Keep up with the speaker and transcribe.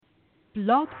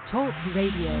Blog Talk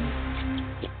Radio.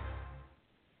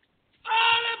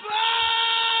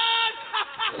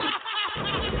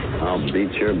 I'll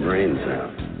beat your brains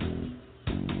out.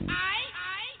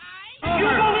 You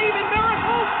believe in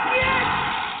miracles? Yes!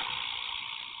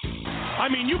 I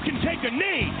mean, you can take a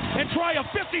knee and try a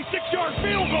 56-yard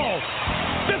field goal.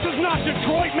 This is not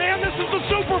Detroit, man. This is the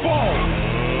Super Bowl.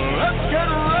 Let's get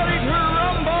ready to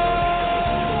rumble!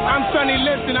 I'm Sonny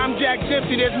Liston, I'm Jack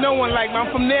Dempsey, there's no one like me.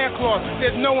 I'm from Nairclaw,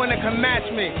 there's no one that can match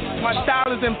me. My style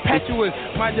is impetuous,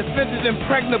 my defense is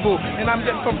impregnable, and I'm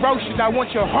just ferocious. I want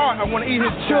your heart, I want to eat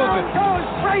his children. Down goes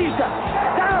Frazier!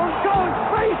 Down goes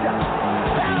Frazier!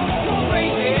 Down goes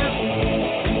Frazier!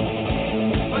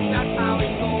 But that's how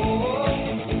it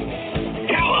goes.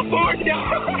 California!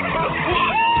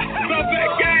 The big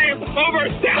game over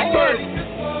Stanford!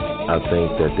 I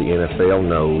think that the NFL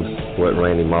knows what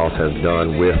Randy Moss has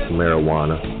done with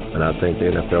marijuana, and I think the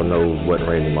NFL knows what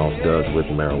Randy Moss does with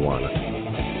marijuana.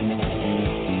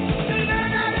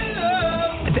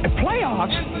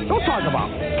 Playoffs? Don't talk about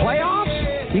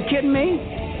playoffs. You kidding me?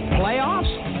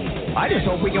 Playoffs? I just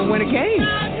hope we can win a game.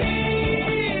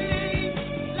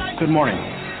 Good morning,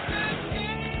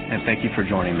 and thank you for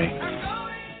joining me.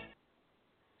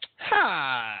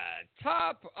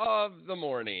 Top of the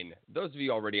morning. Those of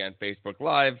you already on Facebook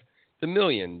Live, the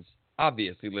millions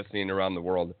obviously listening around the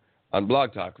world on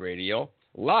Blog Talk Radio,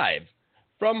 live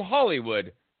from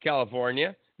Hollywood,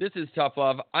 California. This is Tough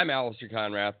Love. I'm Alistair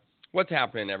Conrad. What's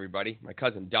happening, everybody? My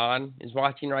cousin Don is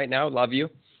watching right now. Love you.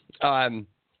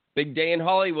 Big day in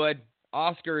Hollywood.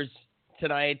 Oscars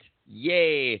tonight.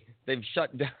 Yay! They've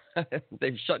shut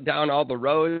down all the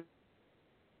roads.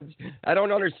 I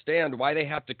don't understand why they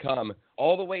have to come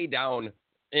all the way down,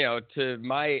 to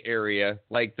my area,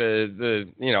 like the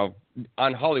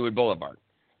on Hollywood Boulevard.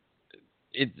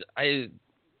 It's at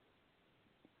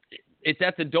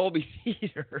the Dolby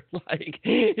Theater. Like,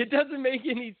 it doesn't make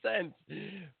any sense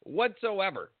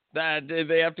whatsoever that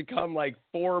they have to come like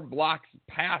 4 blocks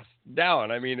past down.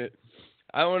 I mean,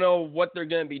 I don't know what they're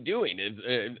going to be doing. Is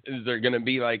there going to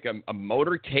be like a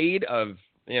motorcade of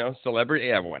celebrity?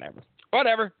 Yeah, whatever.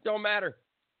 Don't matter.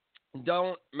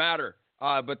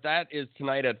 But that is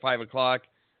tonight at 5 o'clock.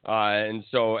 And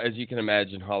so, as you can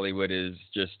imagine, Hollywood is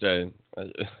just a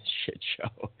shit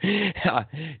show.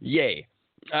 Yay.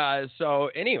 So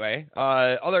anyway,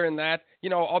 other than that,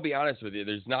 I'll be honest with you.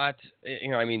 There's not,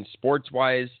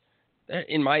 sports-wise,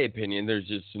 in my opinion, there's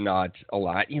just not a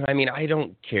lot. I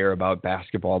don't care about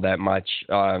basketball that much.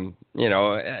 I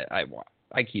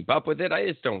keep up with it. I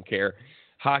just don't care.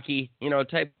 Hockey,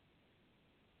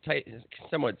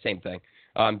 somewhat same thing.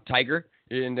 Tiger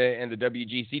in the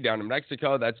WGC down in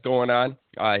Mexico, that's going on.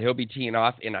 He'll be teeing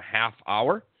off in a half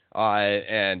hour,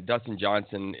 and Dustin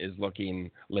Johnson is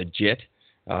looking legit,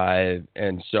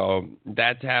 and so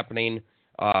that's happening.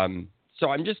 So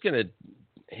I'm just going to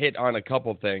hit on a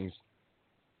couple things.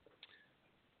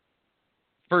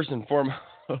 First and foremost,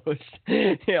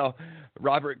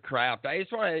 Robert Kraft. I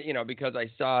just want to, because I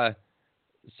saw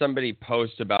somebody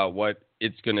post about what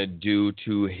it's going to do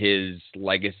to his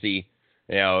legacy.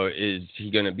 Is he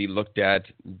going to be looked at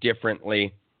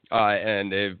differently?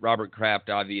 And Robert Kraft,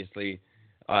 obviously,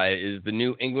 is the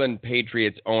New England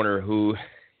Patriots owner who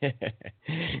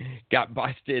got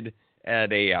busted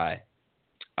at a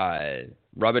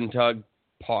rub and tug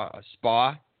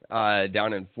spa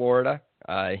down in Florida.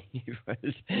 He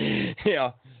was,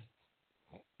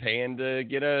 paying to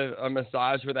get a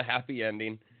massage with a happy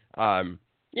ending.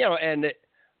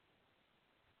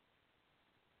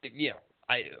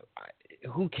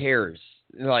 Who cares?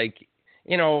 Like,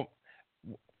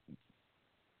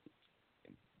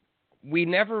 we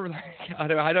never,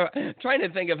 I'm trying to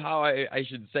think of how I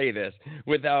should say this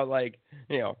without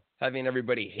having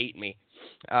everybody hate me.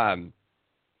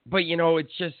 But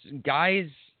it's just guys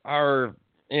are,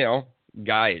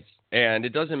 guys. And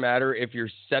it doesn't matter if you're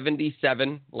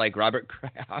 77 like Robert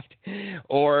Kraft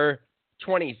or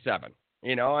 27.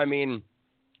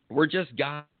 We're just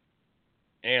guys.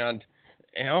 And,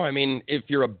 if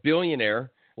you're a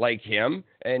billionaire like him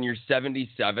and you're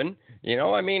 77,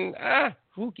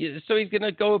 who gives? So he's going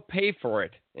to go pay for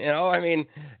it.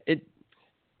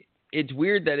 It's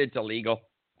weird that it's illegal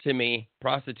to me.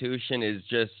 Prostitution is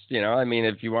just,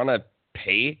 if you want to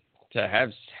pay to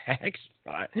have sex,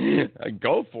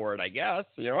 go for it, I guess.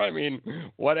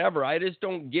 Whatever. I just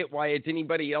don't get why it's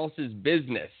anybody else's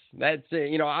business. That's,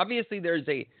 obviously there's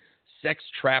a sex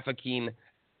trafficking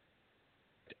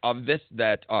of this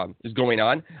that is going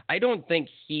on. I don't think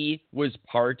he was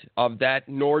part of that,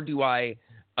 nor do I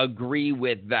agree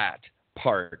with that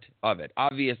part of it.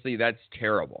 Obviously, that's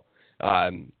terrible.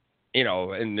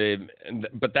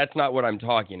 but that's not what I'm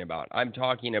talking about. I'm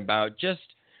talking about just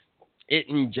it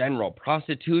in general,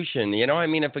 prostitution.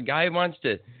 If a guy wants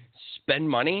to spend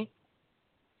money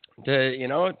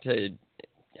to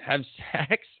have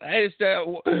sex, I just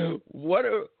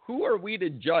who are we to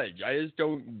judge? I just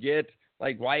don't get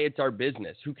why it's our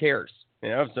business. Who cares?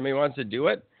 If somebody wants to do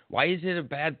it, why is it a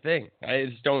bad thing? I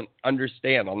just don't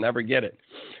understand. I'll never get it.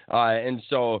 And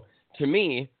so to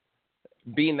me,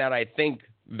 being that I think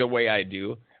the way I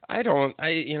do, I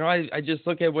just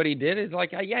look at what he did is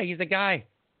yeah, he's a guy.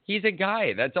 He's a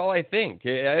guy. That's all I think.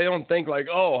 I don't think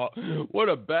oh, what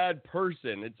a bad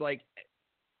person. It's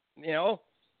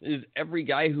is every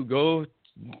guy who go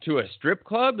to a strip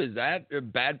club, is that a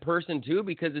bad person too?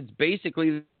 Because it's basically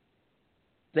the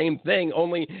same thing,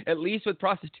 only at least with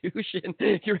prostitution,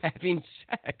 you're having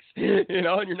sex, and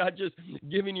you're not just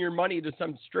giving your money to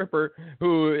some stripper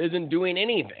who isn't doing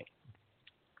anything.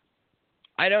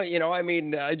 I don't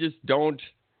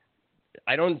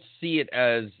see it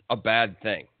as a bad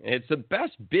thing. It's the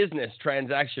best business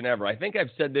transaction ever. I think I've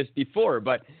said this before,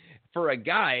 but for a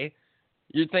guy,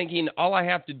 you're thinking all I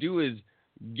have to do is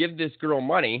give this girl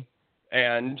money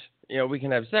and, we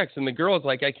can have sex. And the girl's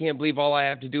like, I can't believe all I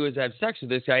have to do is have sex with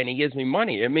this guy and he gives me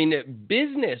money.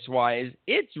 Business-wise,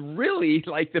 it's really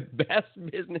the best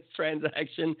business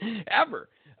transaction ever.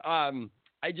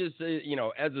 I just,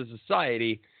 as a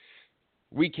society,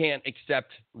 we can't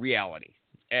accept reality.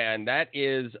 And that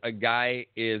is a guy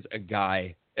is a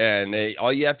guy. And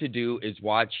all you have to do is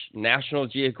watch National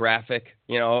Geographic,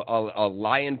 a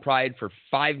lion pride for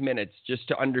 5 minutes just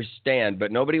to understand.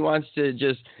 But nobody wants to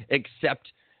just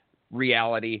accept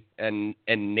reality and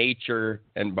nature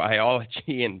and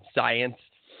biology and science.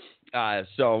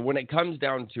 So when it comes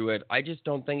down to it, I just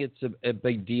don't think it's a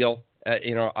big deal.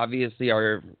 Obviously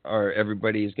our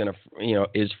everybody is going to,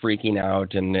 is freaking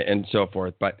out and so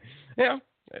forth. But,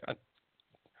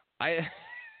 I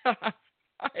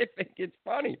think it's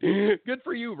funny. Good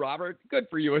for you, Robert. Good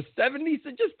for you. A 70,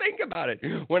 so just think about it.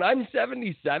 When I'm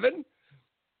 77,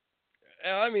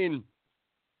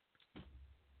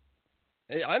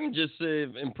 I'm just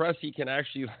impressed he can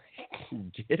actually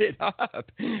get it up.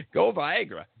 Go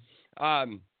Viagra.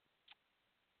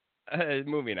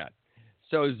 Moving on.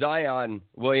 So Zion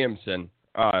Williamson,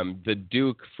 the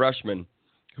Duke freshman,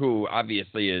 who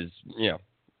obviously is,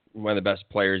 one of the best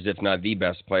players, if not the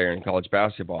best player in college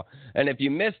basketball. And if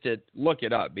you missed it, look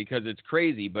it up because it's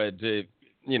crazy. But, the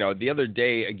other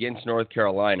day against North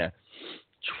Carolina,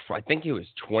 I think it was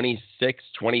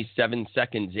 27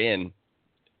 seconds in,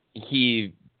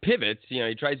 he pivots,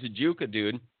 he tries to juke a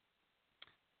dude.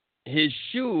 His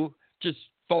shoe just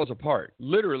falls apart,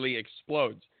 literally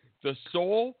explodes. The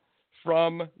sole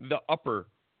from the upper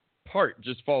part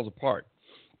just falls apart.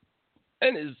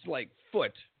 And his,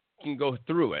 foot can go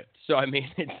through it. So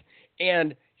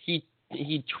and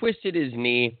he twisted his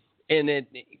knee, and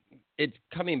it's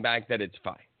coming back that it's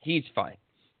fine. He's fine,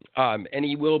 and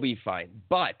he will be fine.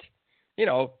 But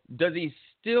does he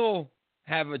still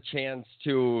have a chance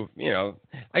to?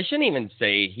 I shouldn't even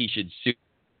say he should sue.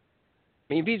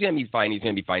 If he's gonna be fine, he's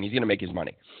gonna be fine. He's gonna make his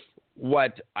money.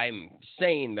 What I'm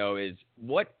saying though is,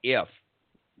 what if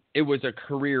it was a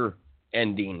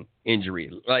career-ending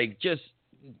injury, just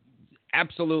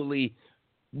absolutely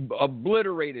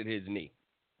obliterated his knee?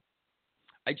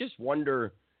 I just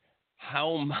wonder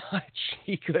how much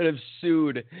he could have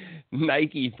sued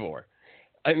Nike for.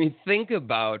 Think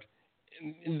about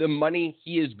the money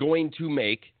he is going to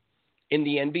make in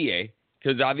the NBA,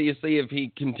 because obviously if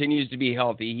he continues to be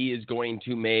healthy, he is going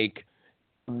to make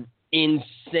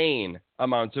insane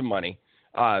amounts of money.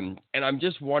 And I'm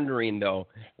just wondering, though,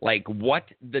 what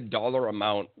the dollar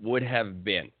amount would have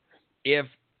been if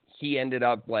he ended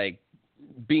up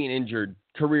being injured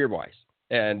career-wise.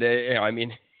 And, it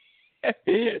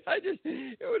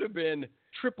would have been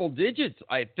triple digits,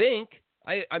 I think.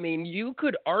 You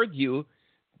could argue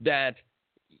that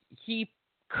he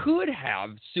could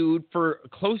have sued for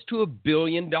close to $1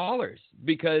 billion,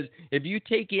 because if you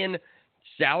take in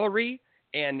salary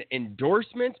and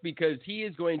endorsements, because he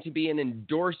is going to be an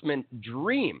endorsement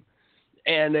dream.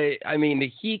 And,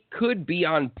 he could be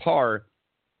on par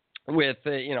with,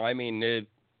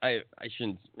 I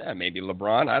shouldn't, maybe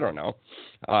LeBron, I don't know.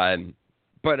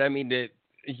 But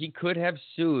he could have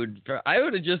sued. I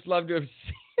would have just loved to have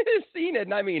seen it.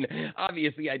 And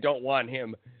obviously I don't want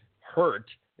him hurt,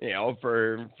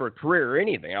 for career or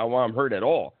anything. I don't want him hurt at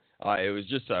all. It was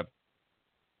just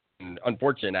an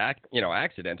unfortunate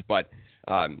accident, but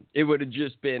it would have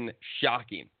just been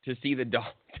shocking to see the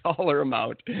dollar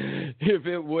amount if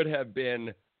it would have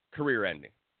been career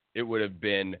ending. It would have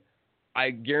been, I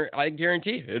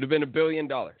guarantee it would have been $1 billion.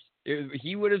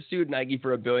 He would have sued Nike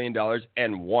for $1 billion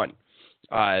and won.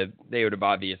 They would have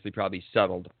obviously probably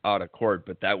settled out of court,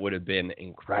 but that would have been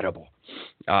incredible.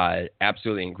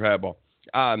 Absolutely incredible.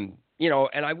 And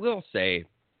I will say,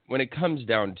 when it comes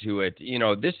down to it,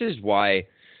 this is why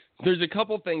there's a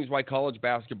couple things why college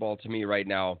basketball to me right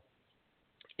now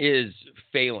is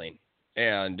failing.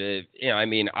 And,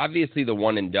 obviously the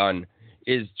one and done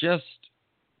is just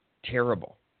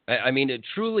terrible. It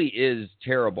truly is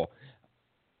terrible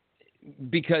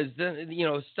because,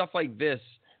 stuff like this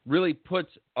really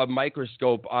puts a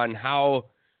microscope on how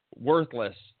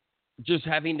worthless just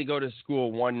having to go to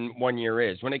school one year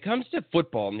is. When it comes to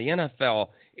football in the NFL,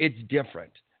 it's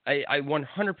different. I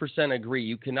 100% agree.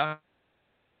 You cannot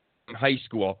from high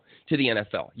school to the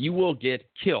NFL. You will get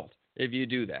killed if you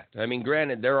do that.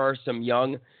 Granted, there are some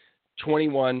young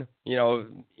 21,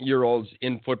 year olds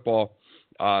in football,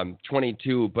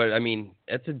 22, but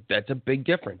that's a big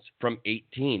difference from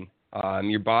 18.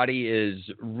 Your body is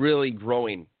really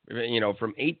growing,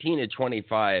 from 18 to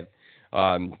 25.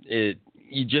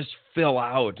 You just fill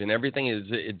out and everything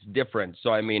it's different.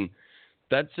 So,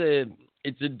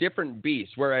 it's a different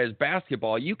beast. Whereas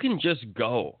basketball, you can just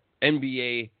go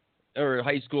NBA or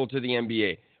high school to the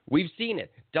NBA. We've seen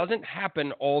it. Doesn't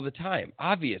happen all the time.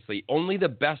 Obviously, only the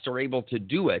best are able to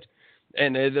do it.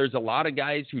 And there's a lot of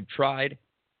guys who tried,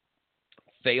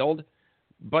 failed,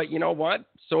 but you know what?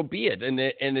 So be it. And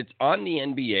it's on the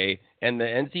NBA and the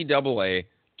NCAA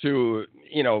to,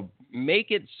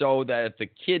 make it so that if the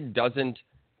kid doesn't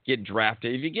get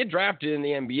drafted, if you get drafted in the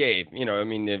NBA,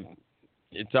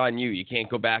 it's on you. You can't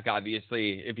go back,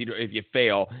 obviously, if you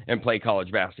fail and play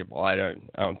college basketball. I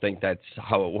don't think that's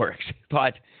how it works.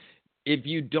 But if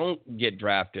you don't get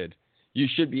drafted, you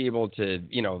should be able to,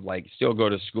 still go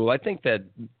to school. I think that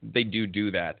they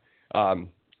do that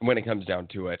when it comes down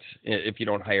to it, if you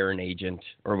don't hire an agent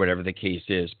or whatever the case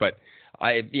is. But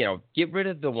get rid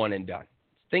of the one and done.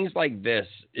 Things like this,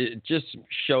 it just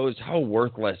shows how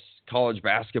worthless college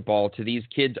basketball to these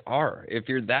kids are. If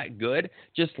you're that good,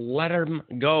 just let them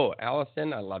go.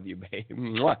 Allison, I love you, babe.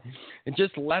 And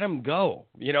just let them go.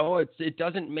 It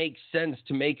doesn't make sense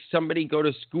to make somebody go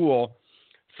to school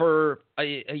for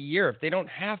a year if they don't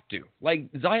have to. Like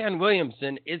Zion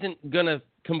Williamson isn't going to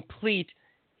complete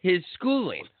his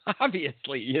schooling,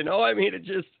 obviously. It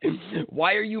just,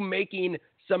 why are you making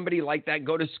somebody like that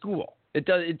go to school?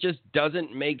 It just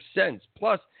doesn't make sense.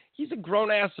 Plus, he's a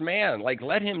grown-ass man.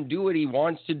 Let him do what he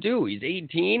wants to do. He's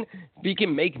 18. If he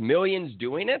can make millions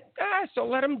doing it, so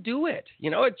let him do it.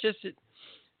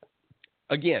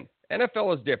 Again,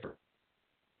 NFL is different.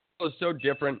 It's so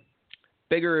different,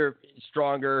 bigger,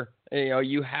 stronger.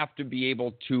 You have to be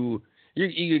able to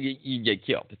you get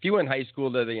killed. If you went high school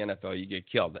to the NFL, you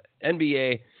get killed.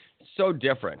 NBA, so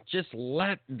different. Just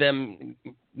let them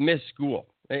miss school.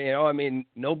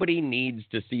 Nobody needs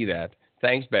to see that.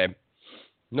 Thanks, babe.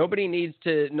 Nobody needs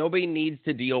to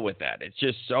deal with that. It's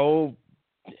just so,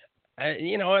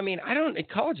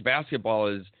 college basketball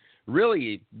is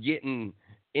really getting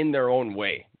in their own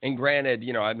way. And granted,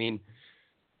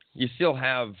 you still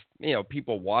have,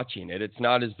 people watching it. It's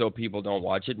not as though people don't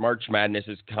watch it. March Madness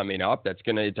is coming up.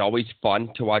 It's always fun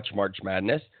to watch March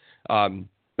Madness.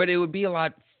 But it would be a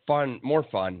lot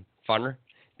funner.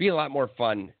 Be a lot more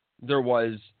fun. There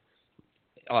was,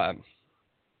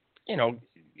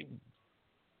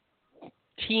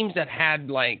 teams that had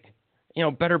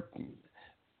better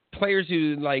players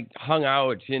who hung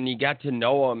out and you got to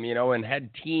know them, and had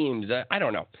teams. I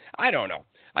don't know.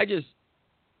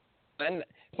 And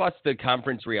plus the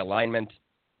conference realignment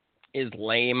is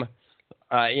lame.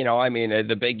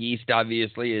 The Big East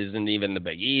obviously isn't even the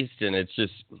Big East, and it's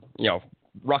just,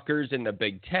 Rutgers in the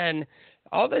Big Ten,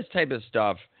 all this type of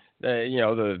stuff.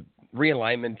 The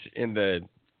realignment in the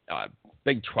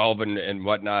Big 12 and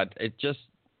whatnot. It just,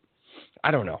 I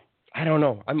don't know.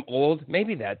 I'm old.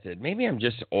 Maybe that's it. Maybe I'm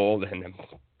just old and I'm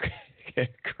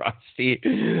crusty.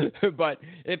 But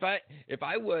if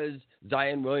I was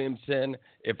Zion Williamson,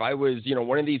 if I was,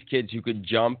 one of these kids who could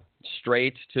jump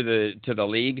straight to the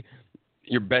league,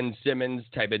 your Ben Simmons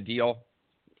type of deal,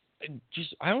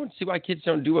 I don't see why kids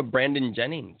don't do what Brandon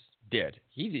Jennings did.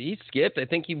 He skipped. I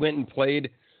think he went and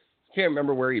played. Can't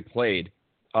remember where he played,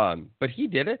 but he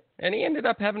did it, and he ended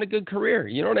up having a good career.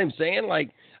 You know what I'm saying?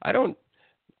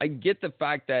 I get the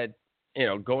fact that,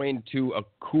 going to a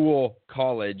cool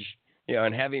college,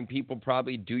 and having people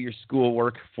probably do your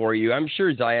schoolwork for you. I'm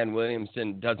sure Zion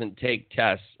Williamson doesn't take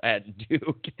tests at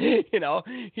Duke.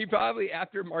 He probably,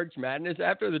 after March Madness,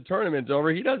 after the tournament's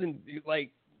over, he doesn't,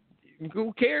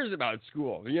 who cares about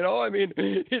school?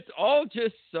 It's all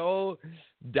just so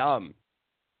dumb.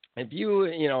 If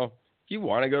you you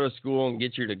want to go to school and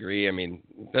get your degree, I mean,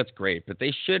 that's great. But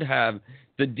they should have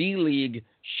the D League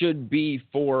should be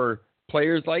for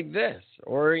players like this.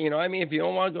 Or, I mean, if you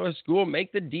don't want to go to school,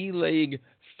 make the D League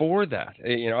for that.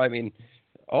 I mean,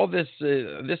 all this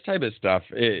type of stuff,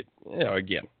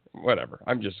 again, whatever.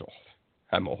 I'm just old.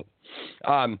 I'm old.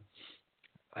 I'm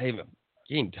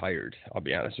getting tired, I'll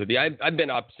be honest with you. I've been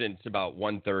up since about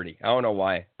 1:30. I don't know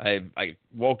why. I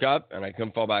woke up and I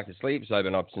couldn't fall back to sleep, so I've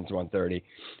been up since 1:30.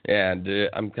 And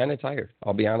I'm kind of tired.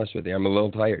 I'll be honest with you. I'm a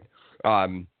little tired.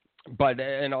 But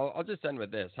I'll just end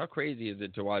with this. How crazy is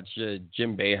it to watch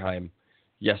Jim Boeheim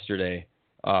yesterday?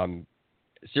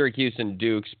 Syracuse and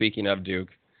Duke, speaking of Duke,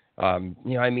 I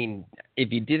mean,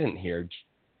 if you didn't hear,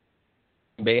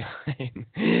 Boeheim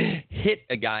hit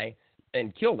a guy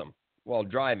and killed him while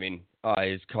driving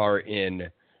his car in,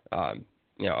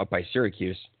 up by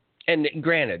Syracuse. And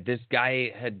granted, this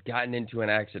guy had gotten into an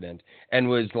accident and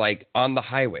was like on the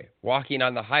highway, walking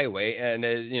on the highway, and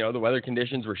the weather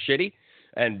conditions were shitty,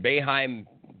 and Boeheim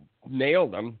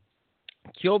nailed him,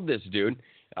 killed this dude.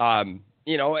 And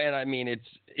I mean,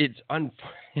 it's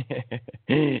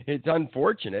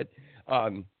unfortunate.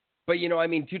 But I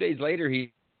mean, 2 days later,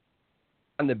 he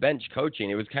on the bench coaching.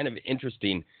 It was kind of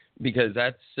interesting because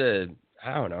that's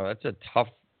I don't know, that's a tough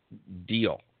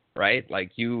deal, right?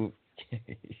 Like you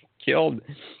killed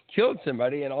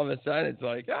somebody, and all of a sudden it's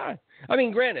like, I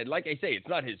mean, granted, like I say, it's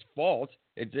not his fault.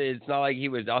 It's not like he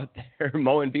was out there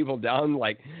mowing people down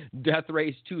like Death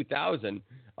Race 2000.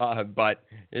 But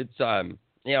it's all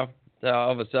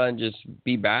of a sudden just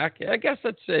be back. I guess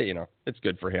that's it's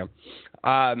good for him.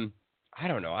 I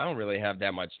don't know. I don't really have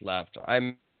that much left.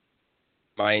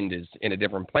 Mind is in a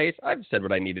different place. I've said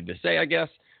what I needed to say, I guess.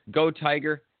 Go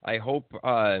Tiger. I hope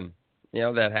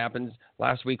that happens.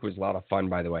 Last week was a lot of fun,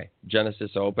 by the way.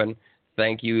 Genesis Open.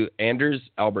 Thank you, Anders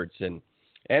Albertson.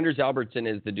 Anders Albertson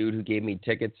is the dude who gave me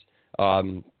tickets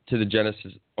to the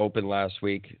Genesis Open last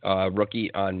week.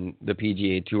 Rookie on the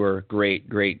PGA Tour.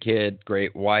 Great kid.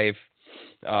 Great wife.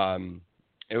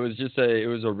 It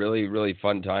was a really, really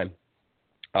fun time.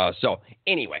 So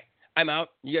anyway, I'm out.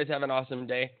 You guys have an awesome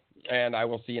day, and I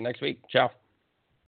will see you next week. Ciao.